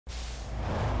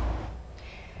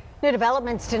New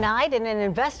developments tonight in an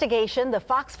investigation the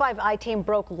Fox 5 I-team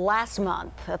broke last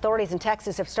month. Authorities in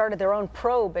Texas have started their own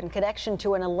probe in connection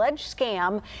to an alleged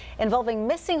scam involving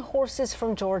missing horses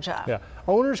from Georgia. Yeah,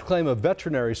 owners claim a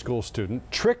veterinary school student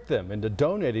tricked them into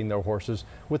donating their horses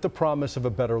with the promise of a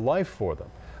better life for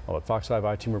them. Well, Fox 5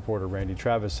 I-team reporter Randy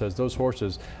Travis says those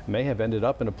horses may have ended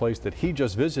up in a place that he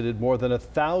just visited more than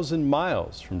 1,000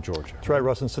 miles from Georgia. That's right,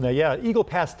 Russ and Sinead. Yeah, Eagle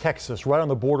Pass, Texas, right on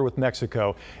the border with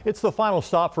Mexico. It's the final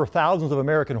stop for thousands of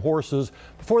American horses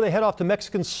before they head off to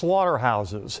Mexican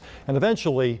slaughterhouses and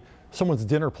eventually someone's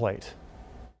dinner plate.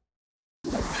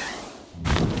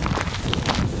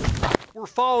 We're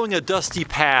following a dusty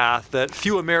path that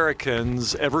few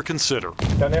Americans ever consider.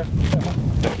 Down there?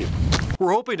 Thank you.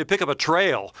 We're hoping to pick up a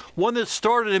trail, one that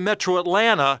started in metro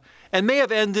Atlanta and may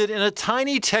have ended in a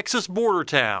tiny Texas border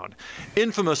town,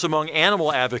 infamous among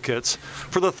animal advocates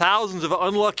for the thousands of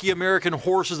unlucky American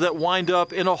horses that wind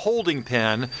up in a holding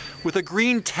pen with a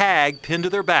green tag pinned to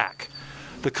their back.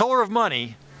 The color of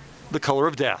money, the color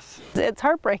of death. It's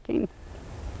heartbreaking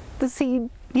to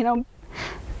see,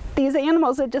 these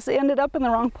animals that just ended up in the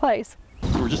wrong place.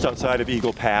 We're just outside of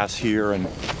Eagle Pass here, and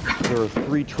there are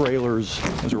 3 trailers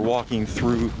as we're walking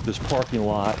through this parking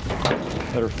lot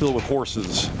that are filled with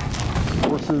horses.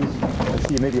 I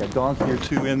see maybe a donkey or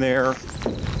 2 in there,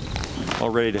 all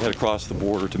ready to head across the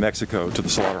border to Mexico to the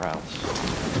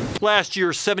slaughterhouse. Last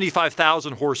year,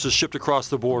 75,000 horses shipped across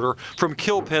the border from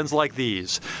kill pens like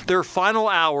these, their final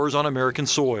hours on American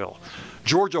soil.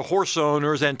 Georgia horse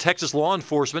owners and Texas law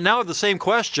enforcement now have the same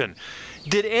question.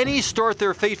 Did any start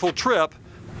their fateful trip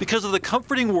because of the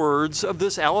comforting words of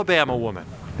this Alabama woman?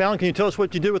 Fallon, can you tell us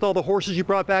what you did with all the horses you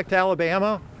brought back to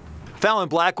Alabama? Fallon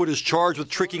Blackwood is charged with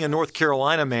tricking a North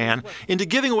Carolina man into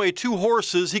giving away 2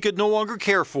 horses he could no longer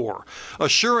care for,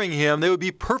 assuring him they would be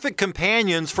perfect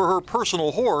companions for her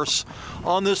personal horse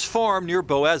on this farm near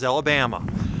Boaz, Alabama.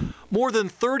 More than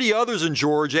 30 others in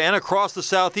Georgia and across the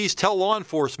Southeast tell law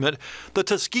enforcement the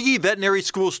Tuskegee Veterinary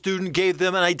School student gave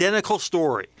them an identical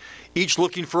story, each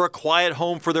looking for a quiet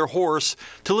home for their horse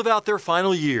to live out their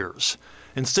final years.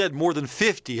 Instead, more than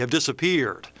 50 have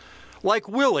disappeared. Like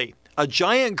Willie, a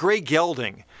giant gray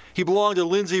gelding. He belonged to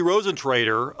Lindsay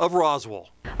Rosentrator of Roswell.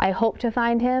 I hope to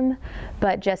find him,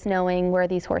 but just knowing where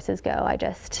these horses go,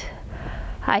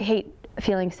 I hate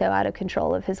feeling so out of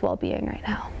control of his well-being right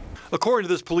now. According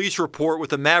to this police report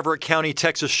with the Maverick County,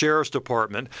 Texas Sheriff's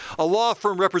Department, a law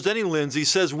firm representing Lindsay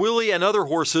says Willie and other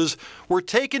horses were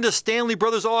taken to Stanley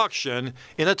Brothers auction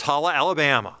in Atala,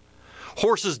 Alabama.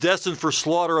 Horses destined for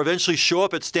slaughter eventually show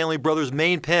up at Stanley Brothers'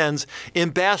 main pens in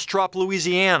Bastrop,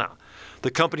 Louisiana.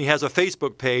 The company has a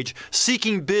Facebook page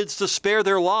seeking bids to spare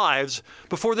their lives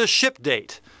before the ship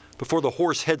date, before the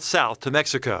horse heads south to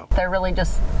Mexico. They're really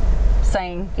just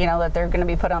saying, that they're going to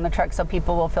be put on the truck so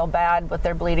people will feel bad with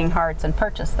their bleeding hearts and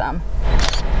purchase them.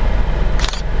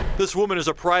 This woman is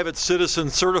a private citizen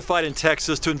certified in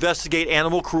Texas to investigate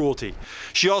animal cruelty.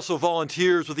 She also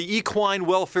volunteers with the Equine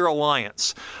Welfare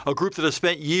Alliance, a group that has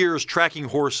spent years tracking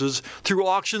horses through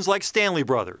auctions like Stanley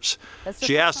Brothers.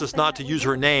 She asked us not to use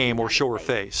her name or show her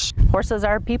face. Horses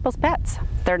are people's pets.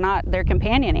 They're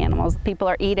companion animals. People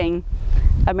are eating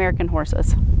American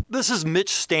horses. This is Mitch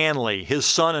Stanley. His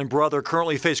son and brother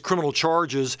currently face criminal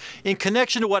charges in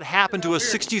connection to what happened to a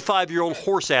 65-year-old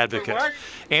horse advocate.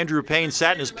 Andrew Payne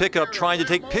sat in his pickup trying to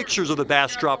take pictures of the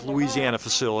Bastrop, Louisiana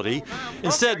facility.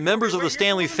 Instead, members of the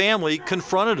Stanley family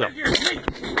confronted him.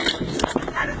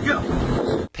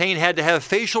 Payne had to have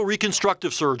facial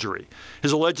reconstructive surgery.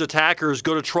 His alleged attackers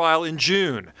go to trial in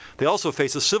June. They also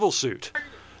face a civil suit.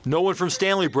 No one from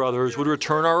Stanley Brothers would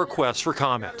return our request for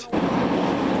comment.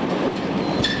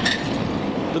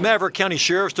 The Maverick County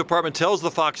Sheriff's Department tells the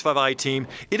Fox 5 I-team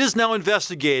it is now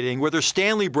investigating whether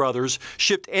Stanley Brothers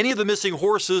shipped any of the missing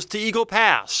horses to Eagle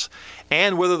Pass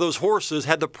and whether those horses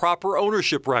had the proper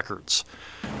ownership records.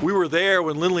 We were there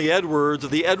when Lindley Edwards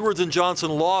of the Edwards &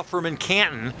 Johnson law firm in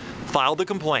Canton filed the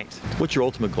complaint. What's your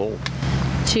ultimate goal?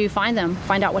 To find them,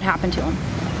 find out what happened to them,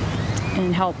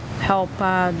 and help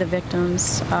the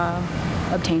victims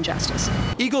obtain justice.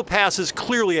 Eagle Pass is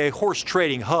clearly a horse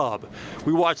trading hub.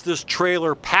 We watched this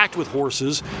trailer packed with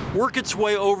horses work its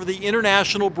way over the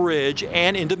international bridge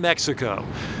and into Mexico,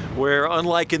 where,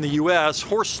 unlike in the U.S.,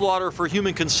 horse slaughter for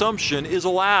human consumption is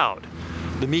allowed.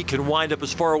 The meat can wind up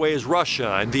as far away as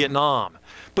Russia and Vietnam.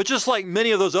 But just like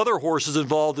many of those other horses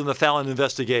involved in the Fallon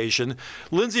investigation,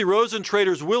 Lindsay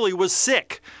Rosentrator's Willie was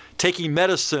sick, taking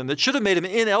medicine that should have made him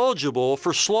ineligible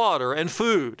for slaughter and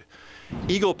food.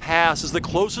 Eagle Pass is the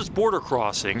closest border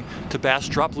crossing to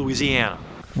Bastrop, Louisiana.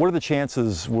 What are the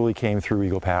chances Willie came through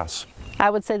Eagle Pass? I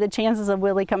would say the chances of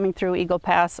Willie coming through Eagle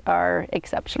Pass are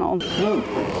exceptional. Hello.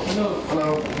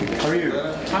 Hello. How are you?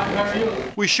 Hi, how are you?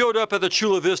 We showed up at the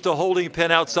Chula Vista holding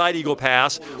pen outside Eagle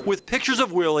Pass with pictures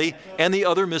of Willie and the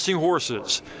other missing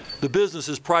horses. The business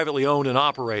is privately owned and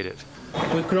operated.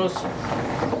 We cross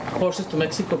horses to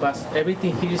Mexico, but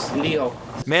everything here is legal.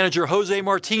 Manager Jose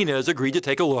Martinez agreed to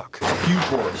take a look. Huge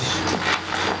horse.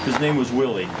 His name was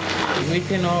Willie. We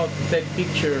cannot take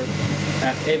picture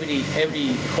at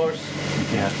every horse.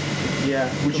 Yeah.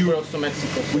 Yeah. Would you cross to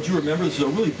Mexico? Would you remember? This is a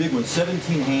really big one,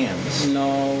 17 hands.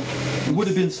 No. It would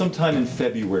have been sometime in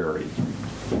February.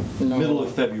 No. Middle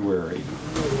of February.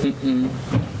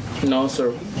 No,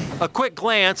 sir. A quick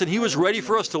glance and he was ready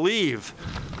for us to leave.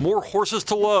 More horses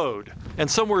to load, and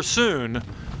somewhere soon,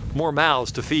 more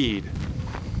mouths to feed.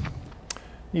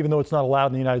 Even though it's not allowed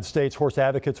in the United States, horse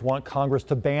advocates want Congress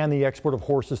to ban the export of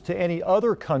horses to any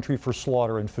other country for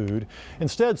slaughter and food.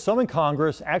 Instead, some in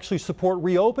Congress actually support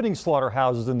reopening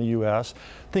slaughterhouses in the U.S.,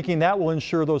 thinking that will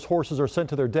ensure those horses are sent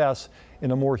to their deaths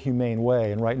in a more humane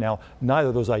way. And right now, neither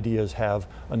of those ideas have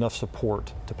enough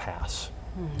support to pass.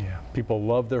 Yeah, people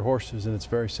love their horses, and it's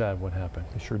very sad what happened.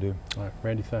 They sure do. All right,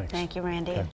 Randy, thanks. Thank you, Randy. Okay.